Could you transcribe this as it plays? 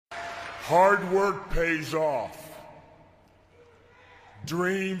Hard work pays off.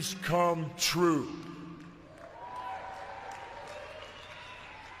 Dreams come true.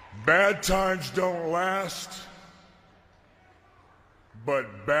 Bad times don't last,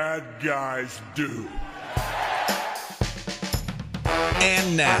 but bad guys do.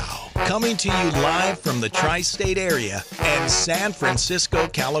 And now, coming to you live from the tri-state area and San Francisco,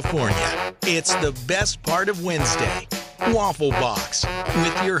 California, it's the best part of Wednesday, Waffle Box,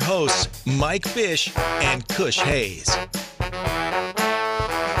 with your hosts, Mike Fish and Kush Hayes.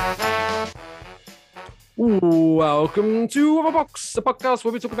 Welcome to Waffle Box, the podcast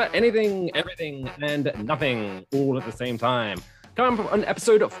where we talk about anything, everything, and nothing all at the same time. Coming up on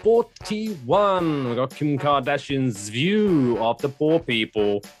episode 41, we got Kim Kardashian's view of the poor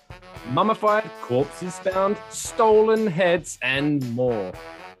people, mummified corpses found, stolen heads, and more.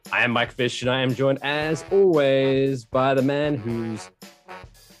 I am Mike Fish, and I am joined, as always, by the man who's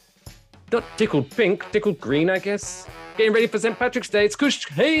not tickled pink, tickled green, I guess. Getting ready for St. Patrick's Day. It's Kush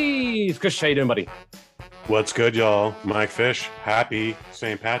Hayes. Kush, how you doing, buddy? What's good, y'all? Mike Fish. Happy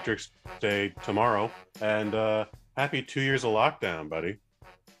St. Patrick's Day tomorrow, and happy 2 years of lockdown, buddy.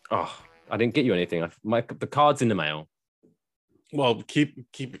 Oh, I didn't get you anything. The card's in the mail. Well, keep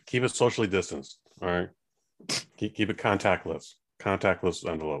it socially distanced. All right, keep it contactless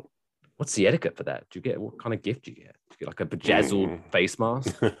envelope. What's the etiquette for that? What kind of gift do you get? Do you get like a bejazzled face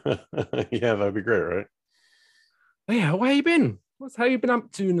mask? Yeah, that'd be great, right? Oh, yeah, where you been? How you been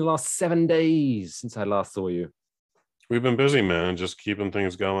up to in the last 7 days since I last saw you? We've been busy, man. Just keeping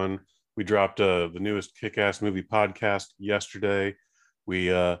things going. We dropped the newest Kick-Ass movie podcast yesterday.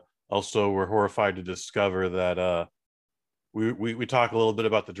 We also were horrified to discover that we talk a little bit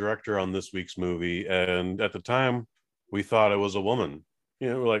about the director on this week's movie, and at the time we thought it was a woman. You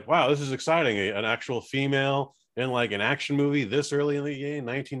know, we're like, wow, this is exciting. An actual female in like an action movie this early in the game,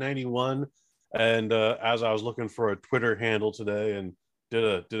 1991. And as I was looking for a Twitter handle today and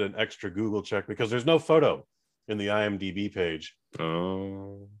did an extra Google check because there's no photo in the IMDb page.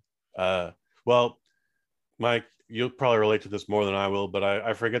 Oh. Well, Mike, you'll probably relate to this more than I will, but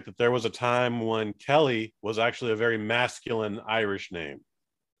I forget that there was a time when Kelly was actually a very masculine Irish name,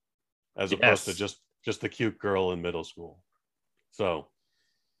 as opposed to just the cute girl in middle school. So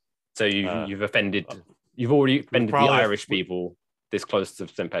you've offended. You've already offended the Irish people this close to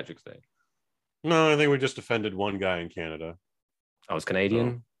St. Patrick's Day. No, I think we just offended one guy in Canada. I was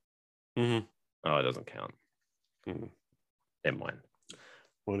Canadian. So. Mm-hmm. Oh, it doesn't count. Mm-hmm. Never mind.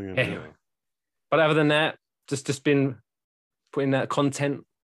 What are you gonna do? But other than that, just been putting that content.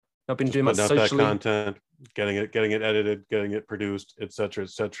 I've been doing my socially. That content, getting it edited, getting it produced, etc.,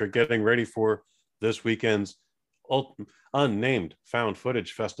 getting ready for this weekend's unnamed found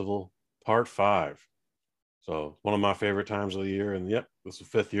footage festival part 5. So one of my favorite times of the year, and yep, this is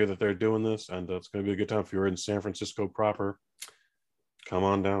the 5th year that they're doing this, and it's going to be a good time. If you're in San Francisco proper, come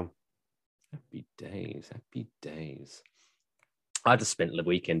on down. Happy days. I just spent the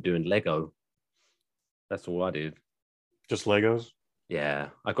weekend doing Lego. That's all I did. Just Legos? Yeah,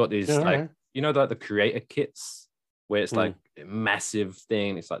 I got these like the creator kits where it's like a massive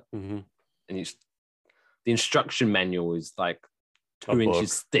thing. It's like, and it's the instruction manual is like 2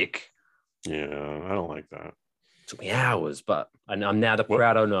 inches thick. Yeah, I don't like that. It took me hours, but I'm now the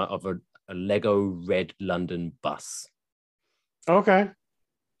proud owner of a Lego red London bus. Okay.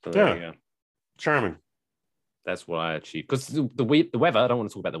 So there you go. Charming. That's what I achieved. Because the weather, I don't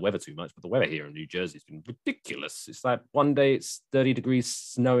want to talk about the weather too much, but the weather here in New Jersey has been ridiculous. It's like one day it's 30 degrees,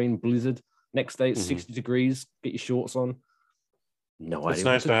 snowing, blizzard. Next day it's 60 degrees. Get your shorts on. No idea. It's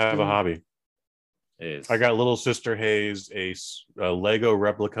nice to have a hobby. It is. I got little sister Hayes a Lego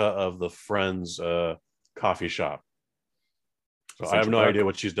replica of the Friends coffee shop. So I have no idea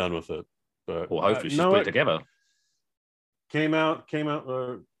what she's done with it. But well, hopefully she's put it together. Came out.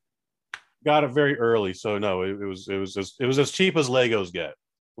 Got it very early, so no, it was as cheap as Legos get.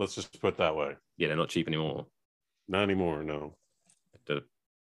 Let's just put it that way. Yeah, they're not cheap anymore. Not anymore, no. I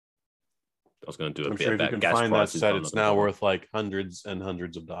was going to do a I'm bit sure about if you gas can find that prices. set, it's now worth like hundreds and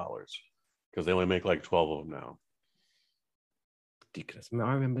hundreds of dollars because they only make like 12 of them now. Ridiculous. I mean,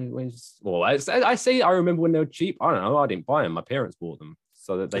 I remember when. Well, I say I remember when they were cheap. I don't know. I didn't buy them. My parents bought them,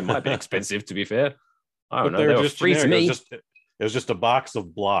 so that they might be expensive. To be fair, I don't know. They were just free to me. It was just a box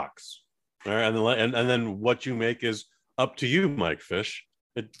of blocks. All right, and then what you make is up to you, Mike Fish.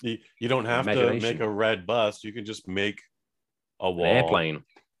 You don't have to make a red bus. You can just make a wall,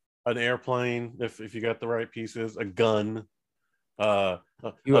 an airplane if you got the right pieces, a gun.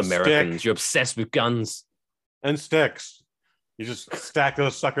 You Americans, stick, you're obsessed with guns and sticks. You just stack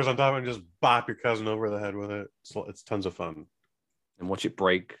those suckers on top and just bop your cousin over the head with it. It's tons of fun. and watch it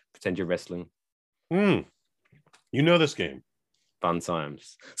break. Pretend you're wrestling. You know this game. Fun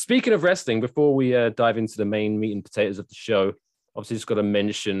times. Speaking of wrestling, before we dive into the main meat and potatoes of the show, obviously just got to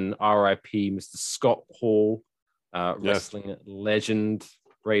mention R.I.P. Mr. Scott Hall, wrestling legend.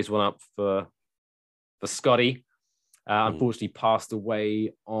 Raise one up for Scotty. Unfortunately, passed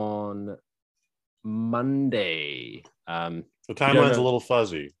away on Monday. The timeline's a little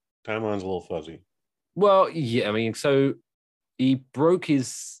fuzzy. Well, yeah, I mean, so he broke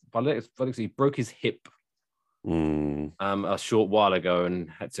his hip a short while ago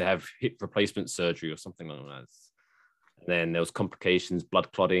and had to have hip replacement surgery or something like that. And then there was complications,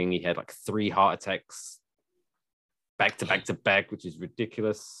 blood clotting. He had like 3 heart attacks back to back, which is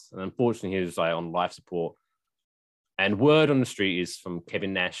ridiculous. And unfortunately, he was like on life support. And word on the street is from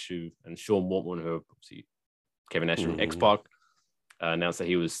Kevin Nash and Sean Waltman, who are obviously Kevin Nash from X-Pac, announced that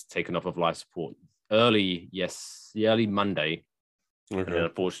he was taken off of life support early Monday. Okay. And then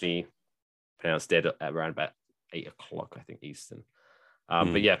unfortunately pronounced dead at around about 8 o'clock, I think, Eastern.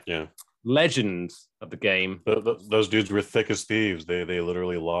 But yeah, legend of the game. Those dudes were thick as thieves. They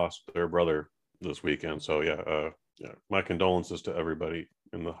literally lost their brother this weekend. So yeah, my condolences to everybody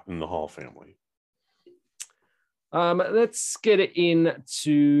in the Hall family. Let's get it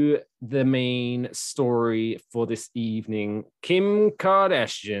into the main story for this evening. Kim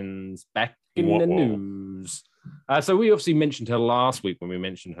Kardashian's back in the news. So we obviously mentioned her last week when we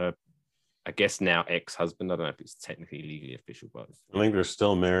mentioned her, I guess now ex-husband. I don't know if it's technically legally official, but I think they're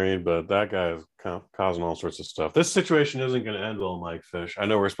still married, but that guy is causing all sorts of stuff. This situation isn't going to end well, Mike Fish. I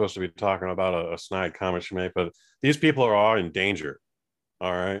know we're supposed to be talking about a snide comment she made, but these people are all in danger.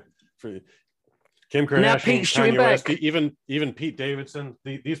 All right. Kim Kardashian, Kanye West, even Pete Davidson,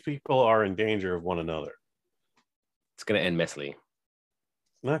 these people are in danger of one another. It's going to end messily. It's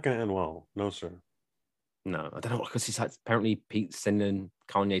not going to end well. No, sir. No, I don't know, because he's apparently Pete sending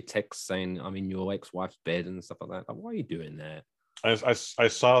Kanye texts saying, I'm in your ex-wife's bed and stuff like that. Like, why are you doing that? I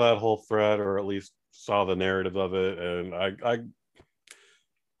saw that whole thread, or at least saw the narrative of it, and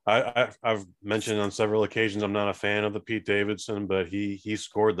I've mentioned on several occasions I'm not a fan of the Pete Davidson, but he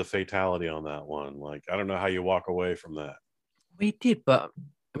scored the fatality on that one. Like, I don't know how you walk away from that. We did, but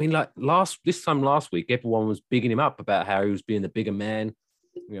I mean, like this time last week, everyone was bigging him up about how he was being the bigger man.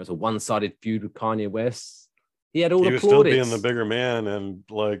 You know, it was a one-sided feud with Kanye West. He had all the plaudits. He was still being the bigger man, and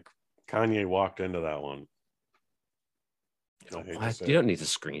like Kanye walked into that one. You don't need to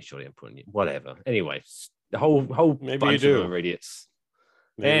screenshot it and put it. Whatever. Anyway, the whole maybe bunch you do. Of them are idiots.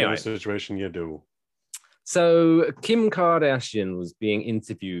 Anyway. In a situation you do. So Kim Kardashian was being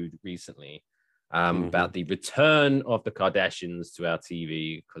interviewed recently about the return of the Kardashians to our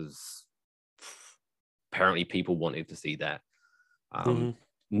TV, because apparently people wanted to see that.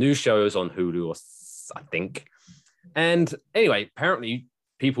 New shows on Hulu, I think. And anyway, apparently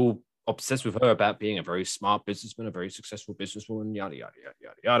people obsessed with her about being a very smart businessman, a very successful businesswoman, yada, yada, yada,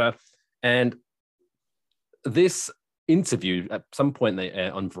 yada, yada. And this interview at some point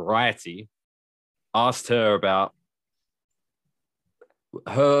on Variety asked her about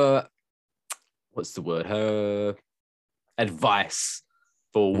her advice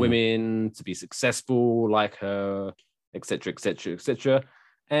for women to be successful like her, etc., etc., etc.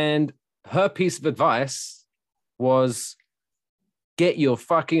 And her piece of advice was, get your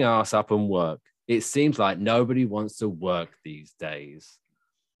fucking ass up and work. It seems like nobody wants to work these days.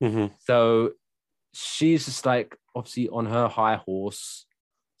 So she's just like, obviously on her high horse.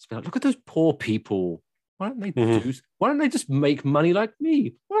 Like, look at those poor people. Why don't they why don't they just make money like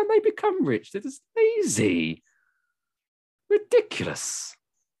me? Why don't they become rich? They're just lazy. Ridiculous.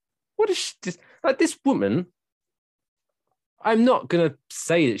 What is she just like, this woman? I'm not gonna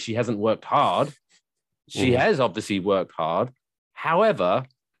say that she hasn't worked hard. She has obviously worked hard. However,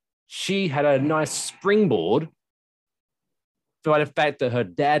 she had a nice springboard by the fact that her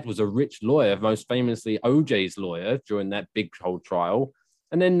dad was a rich lawyer, most famously OJ's lawyer during that big whole trial.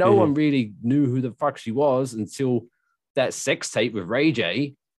 And then no one really knew who the fuck she was until that sex tape with Ray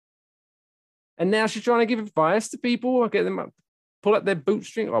J. And now she's trying to give advice to people or get them up, pull up their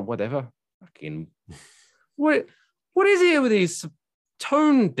bootstring or whatever. Fucking what is it with these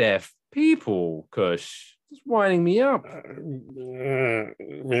tone deaf people, Kush? Just winding me up.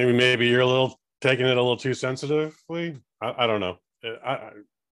 Maybe you're taking it a little too sensitively. I don't know. I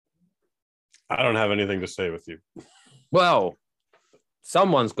don't have anything to say with you. Well,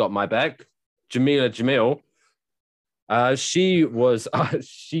 someone's got my back. Jamila Jamil. She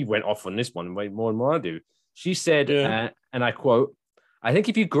went off on this one way more than I do. She said, and I quote, I think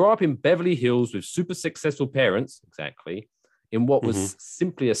if you grow up in Beverly Hills with super successful parents, exactly, in what was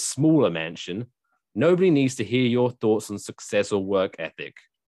simply a smaller mansion, Nobody needs to hear your thoughts on success or work ethic.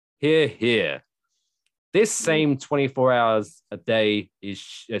 Hear, hear. This same 24 hours a day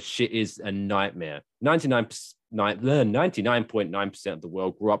shit is a nightmare. 99.9% of the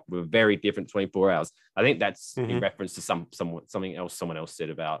world grew up with a very different 24 hours. I think that's in reference to something else someone else said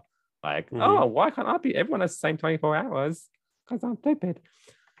about oh, why can't I be? Everyone has the same 24 hours because I'm stupid.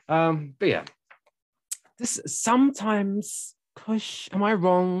 But yeah, this sometimes, gosh, am I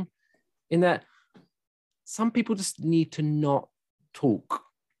wrong in that some people just need to not talk?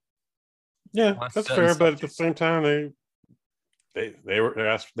 Yeah, that's fair. But at the same time, they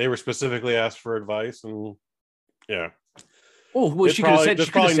were specifically asked for advice, and yeah. Oh, well, she could have said. There's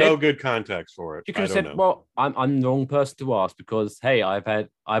probably no good context for it. She could have said, "Well, I'm the wrong person to ask because hey,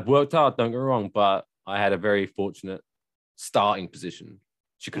 I've worked hard. Don't get me wrong, but I had a very fortunate starting position."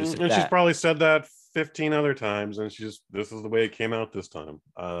 She could have said that. And she's probably said that 15 other times, and this is the way it came out this time.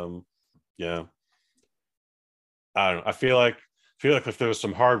 Yeah. I don't know. I feel like if there was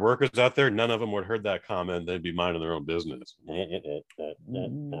some hard workers out there, none of them would have heard that comment. They'd be minding their own business. Well,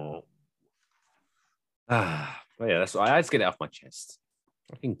 yeah, that's why I just get it off my chest.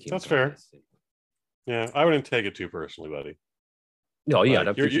 That's fair. Yeah, I wouldn't take it too personally, buddy. No, yeah, I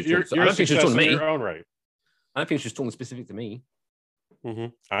don't think she's talking to me. Your own right. I don't think she's talking specific to me.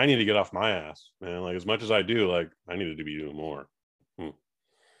 I need to get off my ass, man. Like as much as I do, like I needed to be doing more. Well,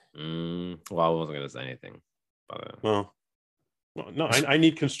 I wasn't going to say anything. But, no, I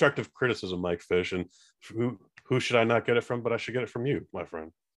need constructive criticism, Mike Fish, and who should I not get it from? But I should get it from you, my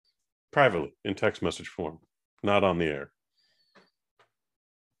friend, privately in text message form, not on the air.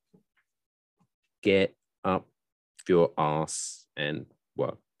 Get up your ass and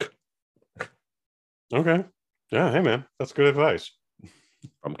work. Okay. Yeah. Hey, man, that's good advice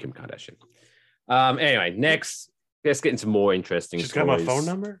from Kim Kardashian. Anyway, next, let's get into more interesting. She's got my phone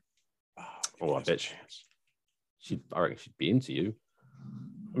number. Oh, I bet I reckon she'd be into you.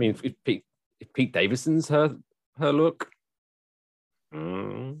 I mean, if Pete Davidson's her look,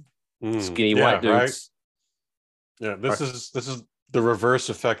 skinny white dudes. Right? Yeah, this is the reverse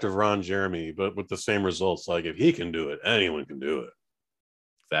effect of Ron Jeremy, but with the same results. Like if he can do it, anyone can do it.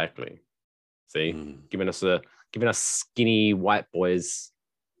 Exactly. See, giving us skinny white boys.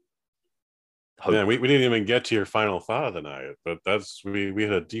 Hope. Yeah, we didn't even get to your final thought of the night, but we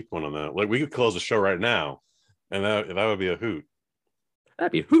had a deep one on that. Like we could close the show right now, and that would be a hoot.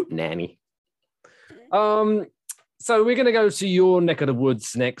 That'd be a hoot, nanny. So we're gonna go to your neck of the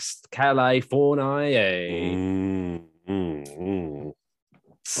woods next, California.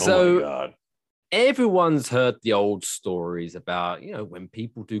 So oh my God. Everyone's heard the old stories about, when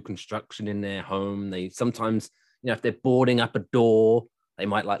people do construction in their home, they sometimes, if they're boarding up a door, they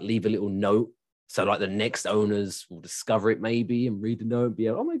might leave a little note. So the next owners will discover it maybe and read the note and be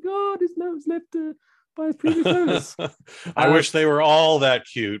like, oh my God, his note's left by his previous owners. I wish they were all that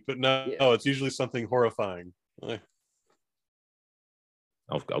cute, but no, it's usually something horrifying.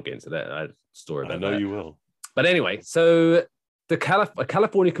 I'll get into that story about that. I know you will. But anyway, so the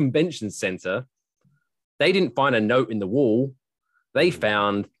California Convention Center, they didn't find a note in the wall. They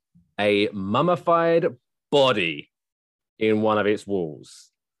found a mummified body in one of its walls.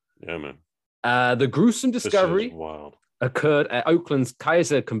 Yeah, man. The gruesome discovery wild. Occurred at Oakland's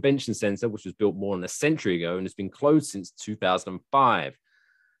Kaiser Convention Center, which was built more than a century ago and has been closed since 2005.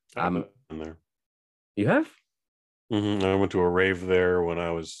 I've been there. You have? I went to a rave there when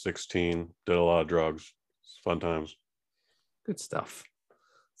I was 16. Did a lot of drugs. It's fun times. Good stuff.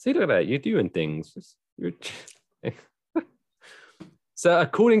 See, look at that. You're doing things. So,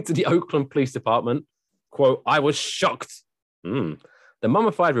 according to the Oakland Police Department, quote, I was shocked. The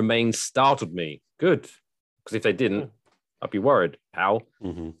mummified remains startled me. Good. Because if they didn't, I'd be worried, pal.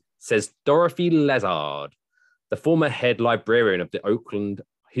 Says Dorothy Lazard, the former head librarian of the Oakland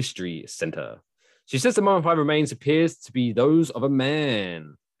History Center. She says the mummified remains appears to be those of a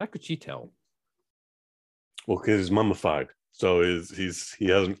man. How could she tell? Well, because he's mummified. So he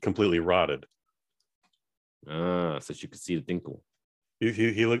hasn't completely rotted. So she could see the dinkle.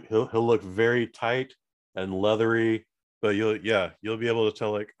 He'll look very tight and leathery, but you'll be able to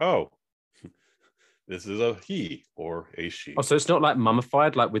tell this is a he or a she. Oh, so it's not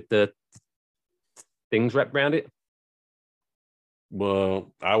mummified, with the things wrapped around it?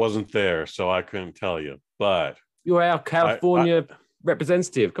 Well, I wasn't there, so I couldn't tell you. But you're our California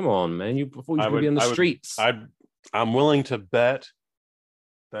representative. Come on, man! You before you would be on the streets. I'm willing to bet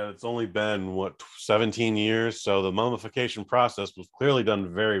that it's only been 17 years. So the mummification process was clearly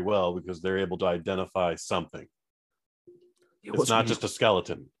done very well because they're able to identify something. It's not just a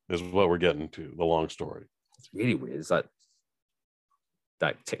skeleton, is what we're getting to. The long story. It's really weird. It's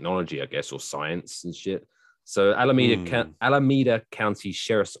like technology, I guess, or science and shit. So Alameda County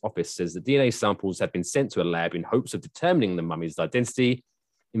Sheriff's Office says the DNA samples have been sent to a lab in hopes of determining the mummy's identity.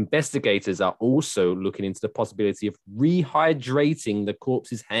 Investigators are also looking into the possibility of rehydrating the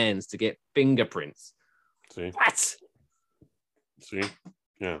corpse's hands to get fingerprints. See? What? See?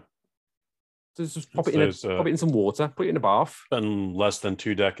 Yeah. Just pop it in some water, put it in a bath. In less than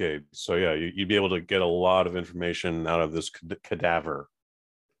 2 decades. So yeah, you'd be able to get a lot of information out of this cadaver.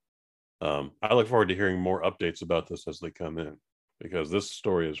 I look forward to hearing more updates about this as they come in, because this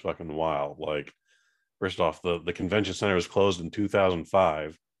story is fucking wild. Like, first off, the convention center was closed in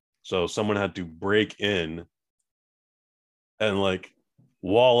 2005, so someone had to break in and like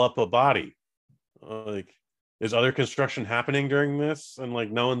wall up a body. Like, is other construction happening during this, and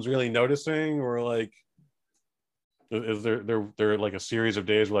like no one's really noticing, or like is there like a series of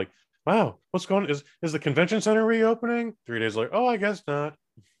days where like, wow, what's going on? Is the convention center reopening? 3 days later, oh, I guess not.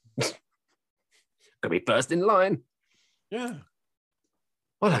 Could be first in line. Yeah.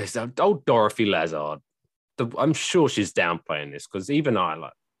 Well, it's old Dorothy Lazard. I'm sure she's downplaying this, because even I,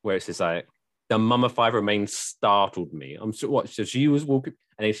 like, where it says like the mummified remains startled me. I'm sure what, so she was walking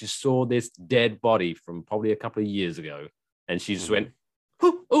and then she saw this dead body from probably a couple of years ago, and she just went,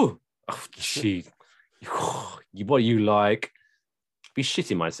 oh, gee, what are you like? Be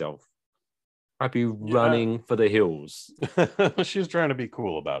shitting myself. I'd be running for the hills. She's trying to be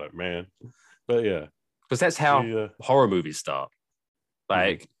cool about it, man. But yeah, because that's how horror movies start.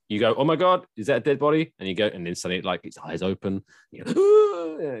 Like, you go, oh my god, is that a dead body? And you go, and then suddenly, like, its eyes open,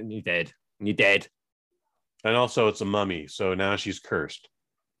 and you're dead, and you're dead. And also, it's a mummy, so now she's cursed.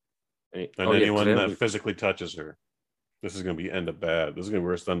 And anyone that physically touches her, this is going to be end up bad. This is going to be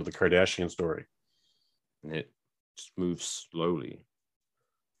worse than the Kardashian story. And it just moves slowly.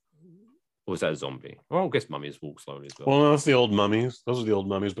 Or is that a zombie? Well, I guess mummies walk slowly as well. Well, no, that's the old mummies. Those are the old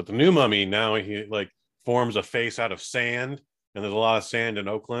mummies. But the new mummy now, he like forms a face out of sand, and there's a lot of sand in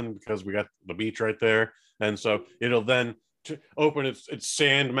Oakland because we got the beach right there, and so it'll then open its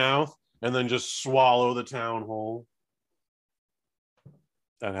sand mouth and then just swallow the town whole.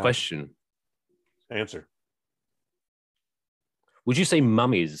 Question. Answer. Would you say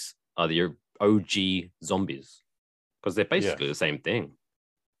mummies are the OG zombies? Because they're basically the same thing.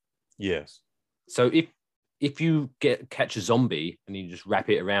 Yes. So if you catch a zombie and you just wrap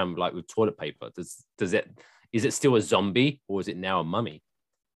it around like with toilet paper, is it still a zombie, or is it now a mummy?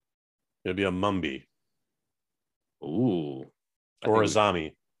 It'd be a mumby. Ooh. Or a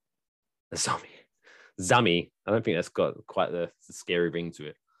zombie. A zombie. Zummy. I don't think that's got quite the scary ring to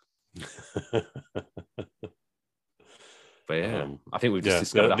it. But yeah, I think we've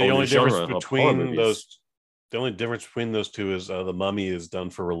just discovered the only difference between those. The only difference between those two is the mummy is done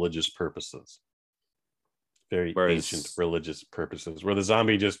for religious purposes, very ancient religious purposes. Where the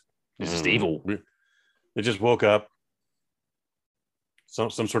zombie is just evil. It just woke up. Some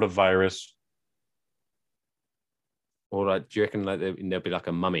sort of virus. Or like, do you reckon like there'll be like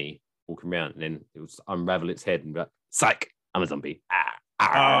a mummy walking around, and then it will unravel its head and be like, psych, I'm a zombie.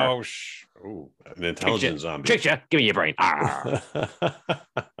 Oh, an intelligent zombie. Trickster, give me your brain.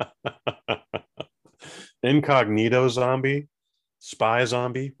 Incognito zombie, spy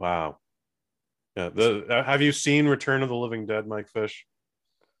zombie. Wow. Yeah. Have you seen Return of the Living Dead, Mike Fish?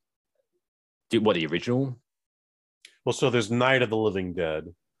 What, the original? Well, so there's Night of the Living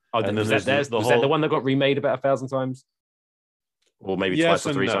Dead. Oh, was that the one that got remade about 1,000 times? Or maybe twice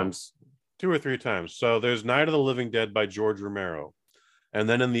or three times? 2 or 3 times. So there's Night of the Living Dead by George Romero. And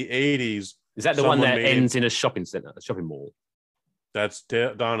then in the 80s... Is that the one that ends in a shopping center, a shopping mall? That's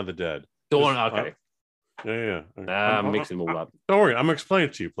Dawn of the Dead. Okay. Yeah. I'm mixing them all up. Don't worry. I'm going to explain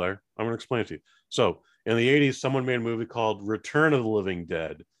it to you, player. I'm going to explain it to you. So in the 80s, someone made a movie called Return of the Living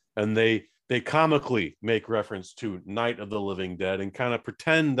Dead. And they comically make reference to Night of the Living Dead and kind of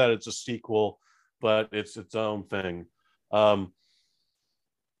pretend that it's a sequel, but it's its own thing.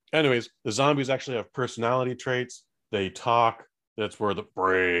 Anyways, the zombies actually have personality traits. They talk. That's where the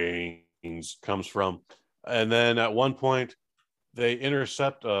brains comes from. And then at one point, they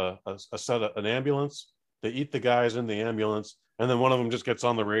intercept an ambulance. They eat the guys in the ambulance. And then one of them just gets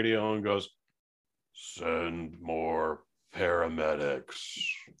on the radio and goes, "Send more paramedics.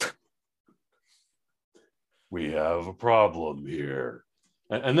 We have a problem here."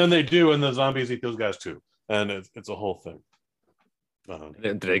 And then they do, and the zombies eat those guys too. And it's a whole thing.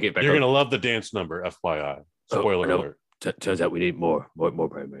 Do they get back? You're going to love the dance number, FYI. Spoiler alert. Turns out we need more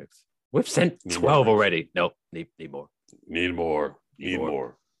paramedics. We've sent 12 already. Nope, need more. Need more.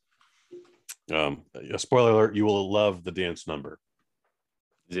 A spoiler alert, you will love the dance number.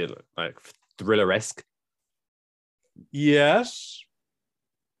 Is it like thriller-esque? Yes,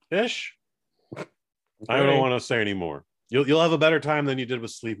 ish. I don't want to say anymore. You'll have a better time than you did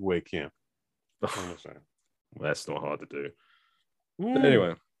with Sleepaway Camp. Well, that's not hard to do. Mm.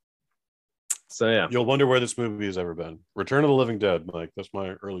 Anyway, so yeah, You'll wonder where this movie has ever been. Return of the Living Dead, Mike. That's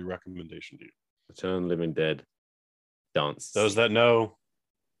my early recommendation to you. Return of the Living Dead dance. Those that know,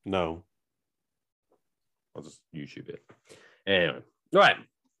 no. I'll just YouTube it. Anyway, all right.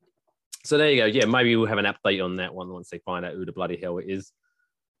 So there you go. Yeah, maybe we'll have an update on that one once they find out who the bloody hell it is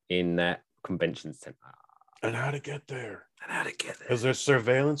in that convention center. And how to get there. Is Is there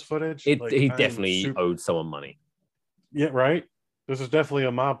surveillance footage? he definitely owed someone money. Yeah, right? This is definitely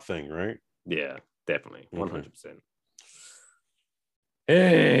a mob thing, right? Yeah, definitely. 100%.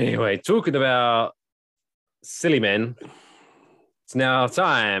 Okay. Anyway, talking about silly men, it's now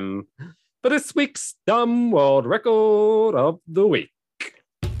time for this week's Dumb World Record of the Week.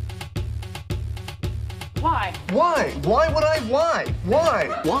 Why? Why? Why would I? Why?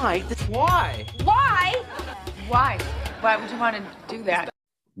 Why? Why? Why? Why? Why? Why would you want to do that?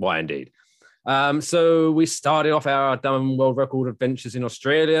 Why indeed. So we started off our Dumb World Record adventures in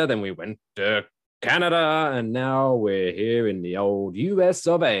Australia, then we went to Canada, and now we're here in the old US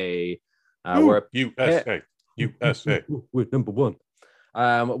of A. We're USA. we're number one.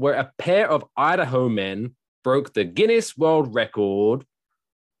 Where a pair of Idaho men broke the Guinness World Record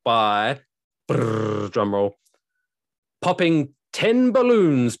by, drum roll, popping 10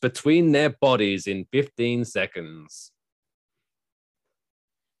 balloons between their bodies in 15 seconds.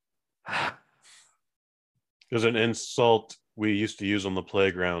 There's an insult we used to use on the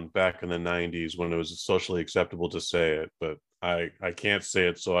playground back in the 90s when it was socially acceptable to say it, but I can't say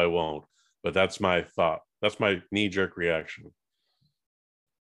it, so I won't. But that's my thought. That's my knee-jerk reaction.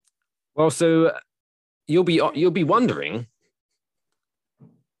 Well, so you'll be wondering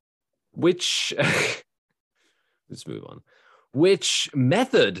which let's move on. Which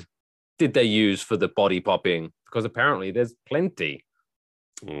method did they use for the body popping? Because apparently there's plenty.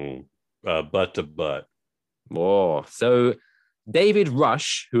 Butt to butt. Oh, so David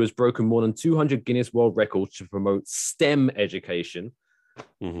Rush, who has broken more than 200 Guinness World Records to promote STEM education,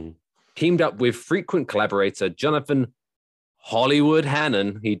 teamed up with frequent collaborator Jonathan Hollywood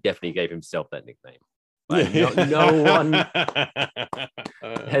Hannon. He definitely gave himself that nickname. Like, no one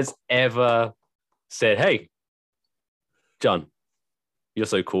has ever said, "Hey, John, you're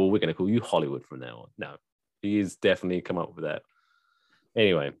so cool. We're going to call you Hollywood from now on." No, he's definitely come up with that.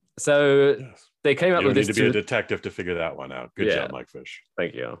 Anyway, so they came up with this. You need to be a detective to figure that one out. Good job, Mike Fish.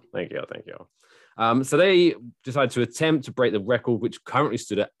 Thank you. So they decided to attempt to break the record, which currently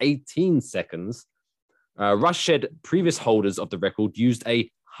stood at 18 seconds. Rush said previous holders of the record used a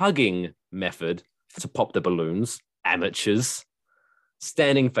hugging method to pop the balloons, amateurs,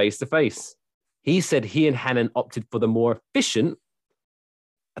 standing face to face. He said he and Hannon opted for the more efficient.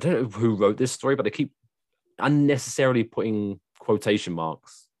 I don't know who wrote this story, but they keep unnecessarily putting quotation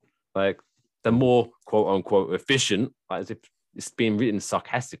marks, like the more quote unquote efficient, like as if it's being written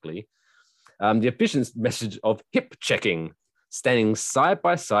sarcastically. The efficient message of hip checking, standing side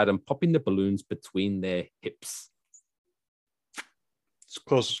by side and popping the balloons between their hips. It's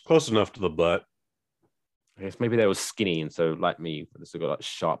close enough to the butt. I guess maybe they were skinny, and so like me, they still got like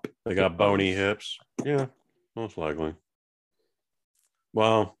sharp. They got bony hips. Yeah, most likely.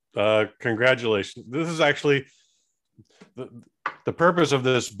 Well, congratulations. This is actually the purpose of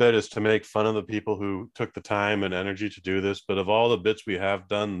this bit is to make fun of the people who took the time and energy to do this. But of all the bits we have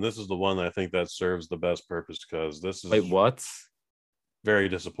done, this is the one that I think that serves the best purpose, because this is very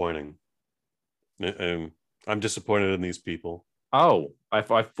disappointing. And I'm disappointed in these people. Oh, I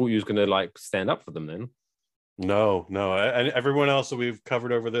thought you was going to like stand up for them then. No. And everyone else that we've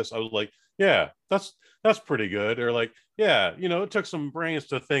covered over this, I was like, yeah, that's pretty good. Or like, yeah, it took some brains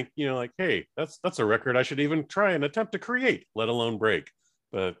to think, like, hey, that's a record I should even try and attempt to create, let alone break.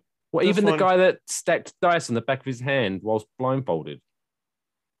 But even the guy that stacked dice on the back of his hand whilst blindfolded.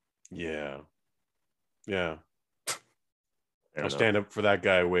 Yeah. I stand up for that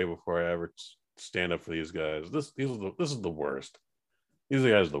guy way before I ever stand up for these guys. This is the worst. These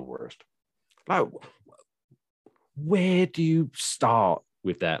guys are the worst. Like, where do you start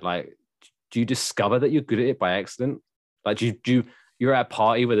with that? Like, do you discover that you're good at it by accident? Like, you're at a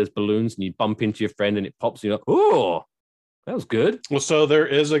party where there's balloons and you bump into your friend and it pops and you're like, oh, that was good. Well, so there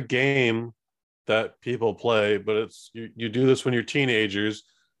is a game that people play, but it's you do this when you're teenagers,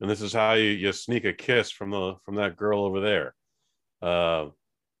 and this is how you sneak a kiss from that girl over there. And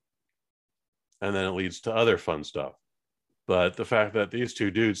then it leads to other fun stuff. But the fact that these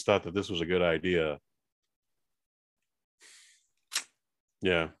two dudes thought that this was a good idea.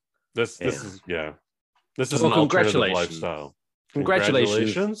 This is an alternative lifestyle.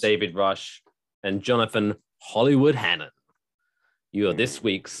 Congratulations, David Rush and Jonathan Hollywood Hannon. You are this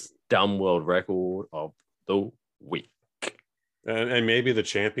week's Dumb World Record of the Week. And maybe the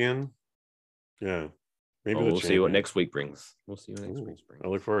champion. Yeah. Maybe we'll see what next week brings. We'll see what next week brings. I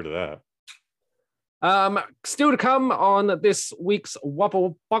look forward to that. Still to come on this week's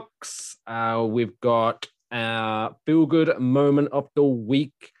Waffle Box, we've got our feel good moment of the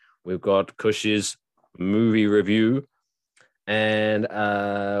week. We've got Kush's movie review, and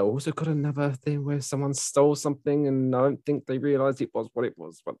also got another thing where someone stole something, and I don't think they realized it was what it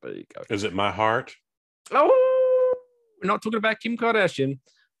was. But there you go. Is it My Heart? Oh, we're not talking about Kim Kardashian.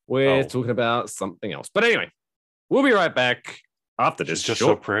 We're talking about something else. But anyway, we'll be right back after this. She's just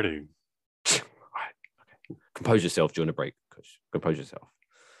so pretty. Okay. Compose yourself during the break, Kush. Compose yourself.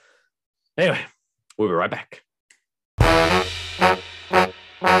 Anyway, we'll be right back.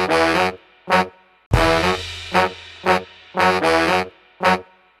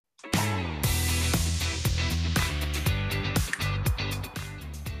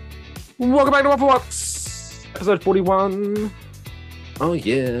 Welcome back to Waffle Box, episode 41. Oh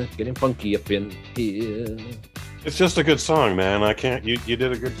yeah, getting funky up in here. It's just a good song, man. I can't. You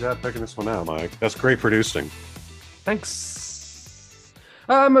did a good job picking this one out, Mike. That's great producing. Thanks.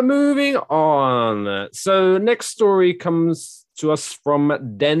 Moving on. So next story comes to us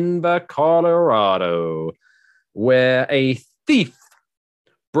from Denver, Colorado, where a thief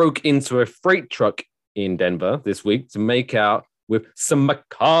broke into a freight truck in Denver this week to make out with some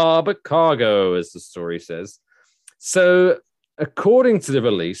macabre cargo, as the story says. So, according to the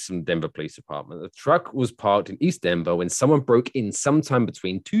release from the Denver Police Department, the truck was parked in East Denver when someone broke in sometime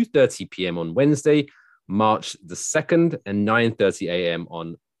between 2:30 p.m. on Wednesday, March the 2nd, and 9:30 a.m.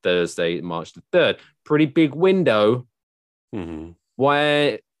 on Thursday, March the 3rd. Pretty big window. Mm-hmm.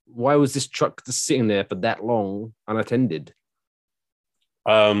 Why was this truck just sitting there for that long unattended?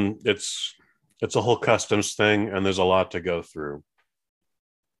 It's a whole customs thing, and there's a lot to go through.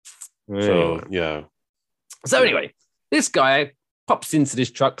 So, yeah. So anyway, this guy pops into this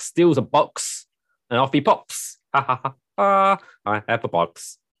truck, steals a box, and off he pops. Ha ha ha ha. I have a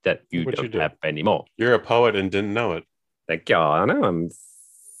box that you don't have anymore. You're a poet and didn't know it. Thank you. I know I'm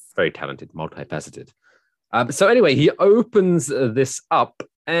very talented, multifaceted. So anyway, he opens this up,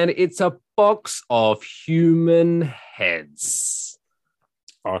 and it's a box of human heads.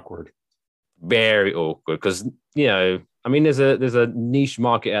 Awkward. Very awkward, because I mean, there's a niche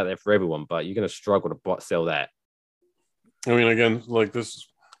market out there for everyone, but you're going to struggle to sell that. I mean, again, like this.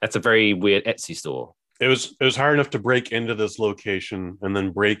 That's a very weird Etsy store. It was hard enough to break into this location and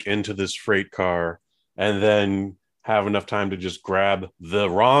then break into this freight car and then have enough time to just grab the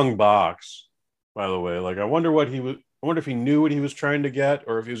wrong box. By the way, like I wonder if he knew what he was trying to get,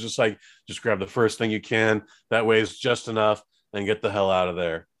 or if he was just like, just grab the first thing you can. That way it's just enough, and get the hell out of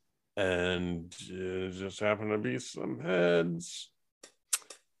there. And it just happened to be some heads.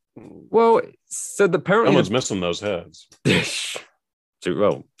 Well, so apparently someone's missing those heads.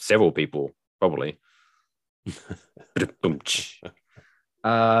 Well, several people probably. So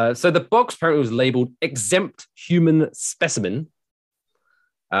the box apparently was labeled exempt human specimen.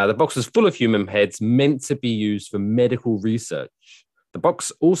 The box was full of human heads meant to be used for medical research. The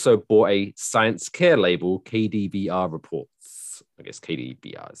box also bore a science care label, KDVR reports. I guess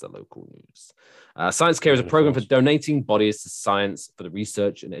KDVR is the local news. Science Care is a program for donating bodies to science for the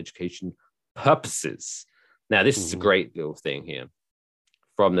research and education purposes. Now, this is a great little thing here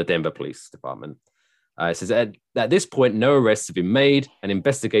from the Denver Police Department. It says at this point, no arrests have been made, and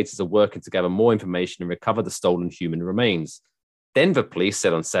investigators are working to gather more information and recover the stolen human remains. Denver police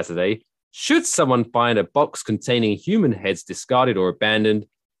said on Saturday, should someone find a box containing human heads discarded or abandoned,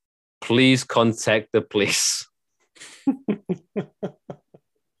 please contact the police.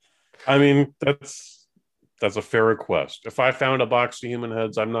 I mean, that's a fair request. If I found a box of human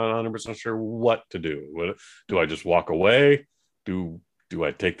heads, I'm not 100% sure what to do. Do I just walk away? Do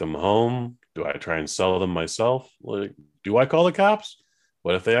I take them home? Do I try and sell them myself? Like, do I call the cops?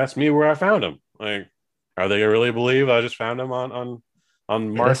 What if they ask me where I found them? Like, are they gonna really believe I just found them on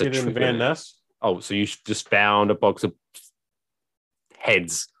Market in Van Ness? Oh, so you just found a box of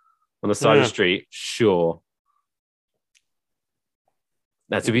heads on the side of the street? Sure.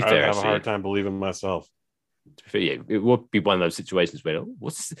 Now, to be fair, I have a hard time believing myself. Yeah, it would be one of those situations where,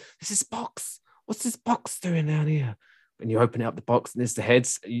 what's this box? What's this box doing down here? When you open up the box and there's the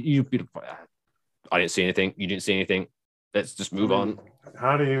heads, you'd be like, I didn't see anything. You didn't see anything. Let's just move on.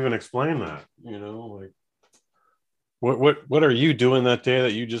 How do you even explain that? Like, what are you doing that day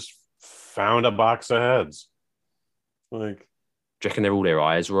that you just found a box of heads? Like, do you reckon all their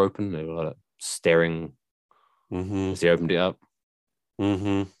eyes were open? They were like staring as they opened it up.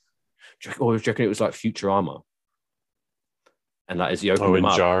 Mm-hmm. Or do you reckon it was like Futurama? And like as he opened them in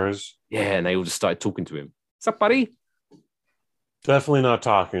up, jars. yeah, and they all just started talking to him. What's up, buddy? Definitely not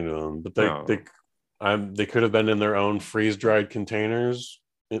talking to them, but No. they could have been in their own freeze dried containers,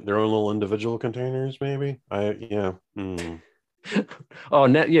 their own little individual containers, maybe. Yeah. Oh,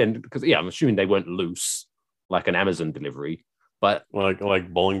 no, yeah, because I'm assuming they weren't loose like an Amazon delivery, but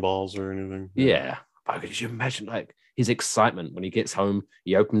like bowling balls or anything. yeah. But could you imagine like his excitement when he gets home?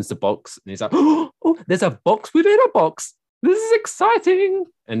 He opens the box and he's like, "Oh, there's a box within a box. This is exciting!"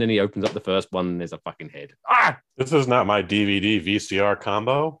 And then he opens up the first one and there's a fucking head. Ah! This is not my DVD VCR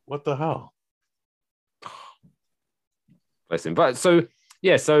combo. What the hell? Bless him. But so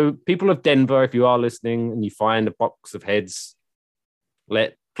people of Denver, if you are listening and you find a box of heads,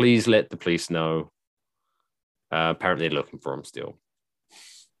 please let the police know. Apparently they're looking for them still.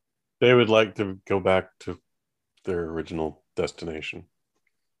 They would like to go back to their original destination.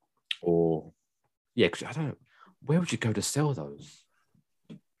 Or because I don't know, where would you go to sell those?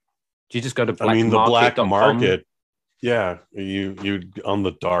 Do you just go to black the black market? Yeah, you on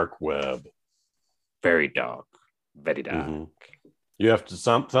the dark web. Very dark. Very dark. Mm-hmm. You have to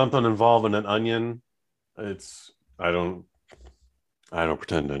something involving an onion. I don't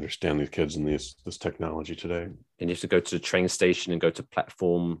pretend to understand these kids and this technology today. And you have to go to the train station and go to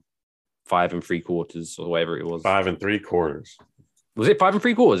platform 5 3/4 or whatever it was. 5 3/4. Was it 5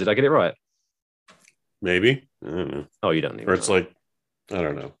 3/4? Did I get it right? Maybe. I don't know. Oh, you don't need. Or it's like, I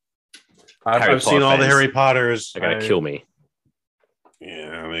don't know. I've seen all the Harry Potters. They're gonna kill me.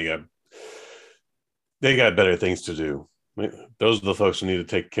 Yeah, they got better things to do. Those are the folks who need to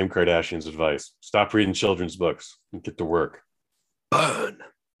take Kim Kardashian's advice. Stop reading children's books and get to work. Burn.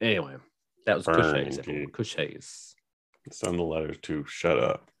 Anyway, that was Cush Hayes. Send the letters to shut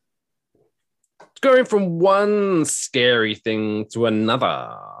up. Going from one scary thing to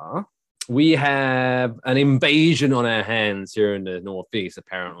another, we have an invasion on our hands here in the Northeast,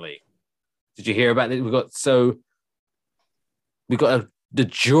 apparently. Did you hear about it? We got the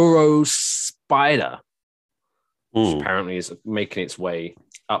Juro spider, which apparently is making its way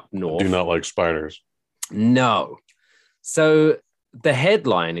up north. I do not like spiders. No. So the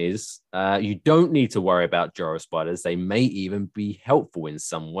headline is, you don't need to worry about Juro spiders. They may even be helpful in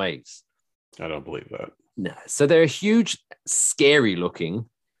some ways. I don't believe that. No. So they're huge, scary looking,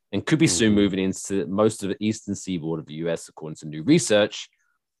 and could be soon moving into most of the eastern seaboard of the US, according to new research.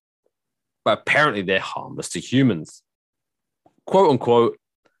 But apparently they're harmless to humans. Quote unquote,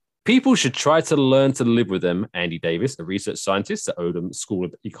 people should try to learn to live with them. Andy Davis, a research scientist at Odom School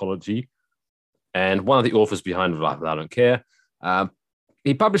of Ecology, and one of the authors behind Life I Don't Care.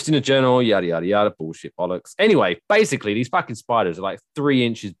 He published in a journal, yada, yada, yada, bullshit bollocks. Anyway, basically, these fucking spiders are like 3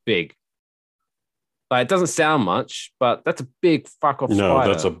 inches big. Like, it doesn't sound much, but that's a big fuck off spider. No,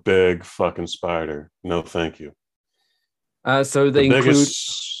 that's a big fucking spider. No, thank you. So they include...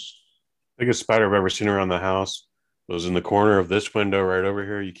 biggest spider I've ever seen around the house was in the corner of this window right over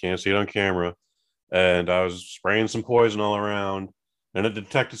here. You can't see it on camera. And I was spraying some poison all around, and it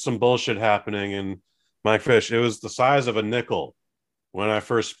detected some bullshit happening in my fish. It was the size of a nickel when I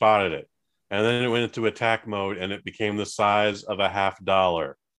first spotted it. And then it went into attack mode, and it became the size of a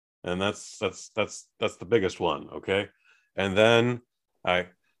 $50. And that's the biggest one, okay? And then I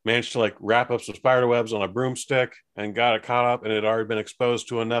managed to like wrap up some spider webs on a broomstick and got it caught up, and it had already been exposed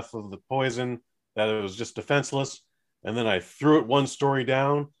to enough of the poison that it was just defenseless. And then I threw it 1 story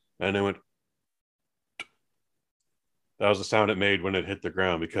down, and it went. That was the sound it made when it hit the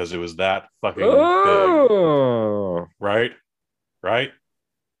ground, because it was that fucking big. Right? Like,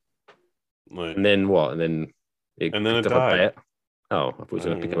 and then what? And then it died. Oh, I thought it was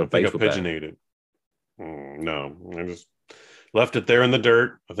going to pick up a baseball bat. Pigeonated. No, I just left it there in the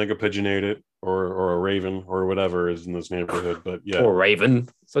dirt. I think I pigeonated it, or a raven, or whatever is in this neighborhood. But yeah, or raven.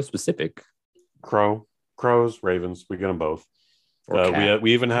 So specific. Crows, ravens. We get them both.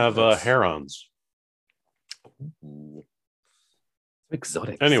 We even have herons. Ooh.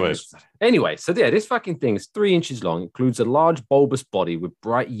 Exotic. Anyway, so yeah, this fucking thing is 3 inches long, includes a large bulbous body with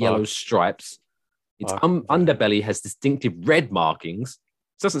bright yellow stripes. Its underbelly has distinctive red markings.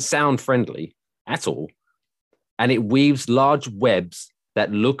 It doesn't sound friendly at all. And it weaves large webs that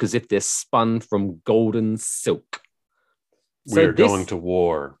look as if they're spun from golden silk. We are going to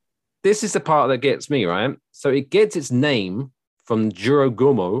war. This is the part that gets me, right? So it gets its name from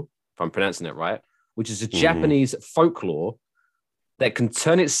Jurogomo, if I'm pronouncing it right, which is a Japanese folklore that can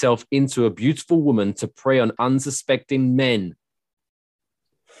turn itself into a beautiful woman to prey on unsuspecting men.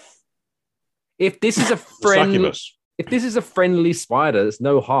 If this is a friendly spider, there's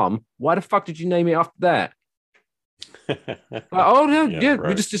no harm. Why the fuck did you name it after that? Oh no, Yeah, we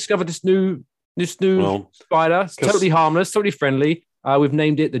right. just discovered this new Well, spider. It's 'cause- totally harmless, totally friendly. We've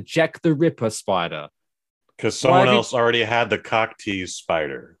named it the Jack the Ripper spider. Because Why someone have you- else already had the cock tease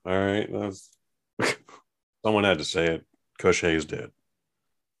spider. All right. Someone had to say it. Cush Hayes did.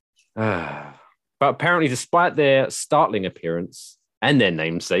 But apparently, despite their startling appearance and their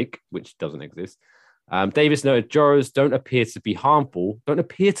namesake, which doesn't exist, Davis noted Joros don't appear to be harmful. Don't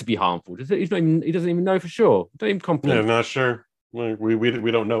appear to be harmful. He doesn't even know for sure. Don't even Yeah, compliment. I'm not sure.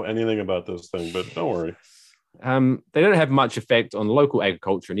 We don't know anything about this thing, but don't worry. They don't have much effect on local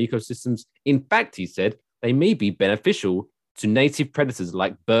agriculture and ecosystems. In fact, he said they may be beneficial to native predators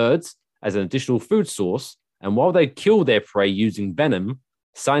like birds as an additional food source. And while they kill their prey using venom,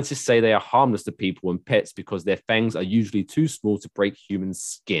 scientists say they are harmless to people and pets because their fangs are usually too small to break human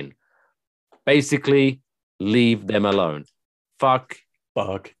skin. Basically, leave them alone. Fuck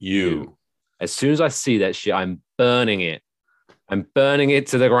you. As soon as I see that shit, I'm burning it. I'm burning it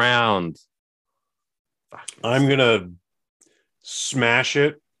to the ground. I'm gonna smash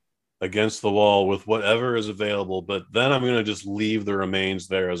it against the wall with whatever is available, but then I'm gonna just leave the remains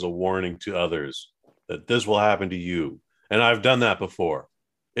there as a warning to others that this will happen to you. And I've done that before.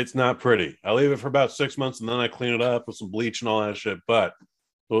 It's not pretty. I leave it for about 6 months and then I clean it up with some bleach and all that shit. But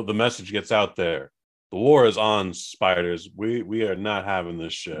the message gets out there. The war is on, spiders. We are not having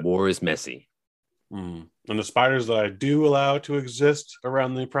this shit. War is messy. And the spiders that I do allow to exist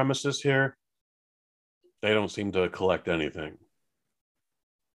around the premises here, they don't seem to collect anything.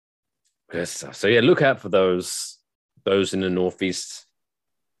 Good stuff. So yeah, look out for those in the northeast.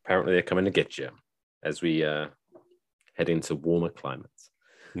 Apparently, they're coming to get you as we head into warmer climates.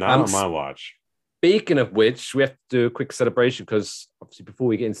 Not on my watch. Speaking of which, we have to do a quick celebration because obviously before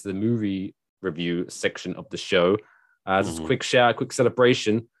we get into the movie review section of the show, just a quick shout, a quick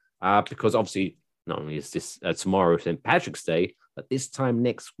celebration because obviously not only is this tomorrow St. Patrick's Day, but this time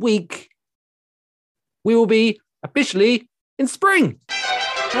next week we will be officially in spring.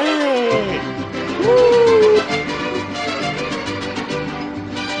 Hey! Woo!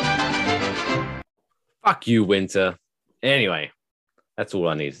 Fuck you, winter. Anyway, that's all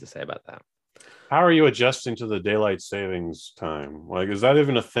I need to say about that. How are you adjusting to the daylight savings time? Like, is that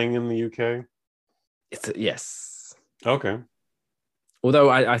even a thing in the UK? Yes. Okay. Although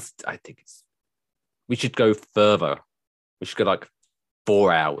I think we should go further. We should go like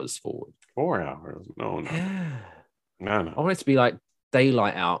 4 hours forward. 4 hours? No. I No. want it to be like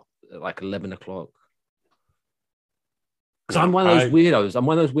daylight out at like 11 o'clock. Because I'm one of those weirdos. I'm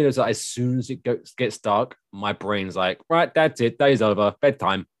one of those weirdos that as soon as it gets dark, my brain's like, right, that's it. Day's over.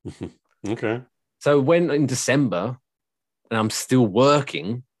 Bedtime. Okay. So when in December and I'm still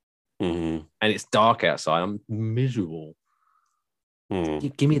working Mm-hmm. and it's dark outside, I'm miserable. Mm-hmm.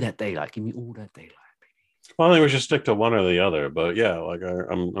 Give me that daylight. Give me all that daylight. Well, I think we should stick to one or the other. But yeah, like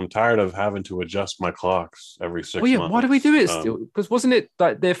I'm tired of having to adjust my clocks every 6 months. Why do we do it still? Because wasn't it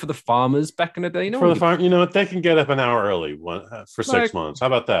like there for the farmers back in the day? For the farm, they can get up an hour early for 6 months. How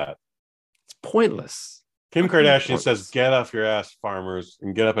about that? It's pointless. Kim Kardashian says, "Get off your ass, farmers,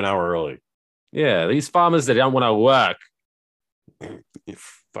 and get up an hour early." Yeah, these farmers that don't want to work. You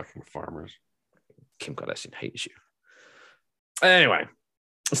fucking farmers. Kim Kardashian hates you. Anyway,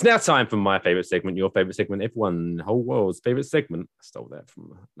 it's now time for my favorite segment, your favorite segment, everyone, the whole world's favorite segment. I stole that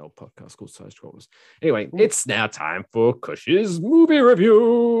from an old podcast called Side Scrollers. Anyway, it's now time for Cush's movie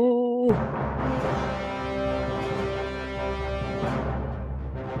review.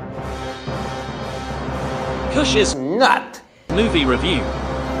 Cush's Nut. movie review.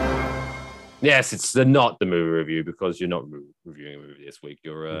 Yes, it's not the movie review because you're not reviewing a movie this week.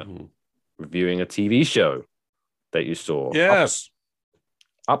 You're reviewing a TV show that you saw. Yes.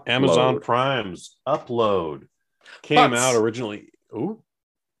 Upload. Amazon Prime's Upload came out originally. Ooh.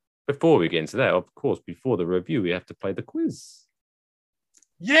 Before we get into that, of course, before the review, we have to play the quiz.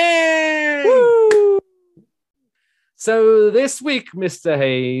 Yay! Woo! So this week, Mr.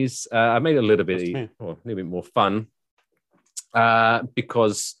 Hayes, I made it a little bit more fun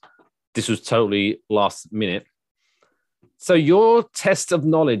because this was totally last minute. So your test of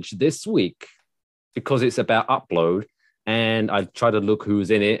knowledge this week, because it's about Upload, and I tried to look who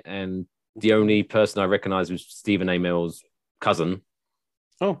was in it, and the only person I recognized was Stephen Amell's cousin.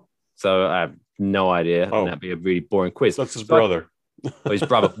 Oh. So I have no idea. And that'd be a really boring quiz. That's his brother. Or his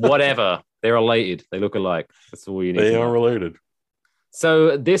brother. Whatever. They're related. They look alike. That's all you need to know. They are related.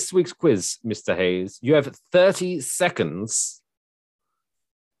 So this week's quiz, Mr. Hayes, you have 30 seconds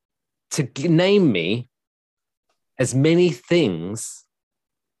to name me as many things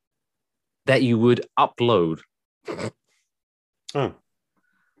that you would upload. Oh.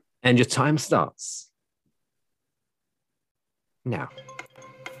 And your time starts Now.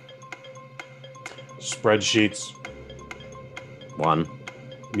 Spreadsheets, 1.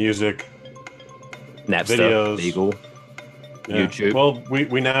 music, Napster. videos. Legal. Yeah. YouTube. Well,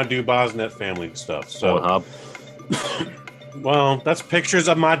 we now do Bosnet family stuff. So, Pornhub. well, that's pictures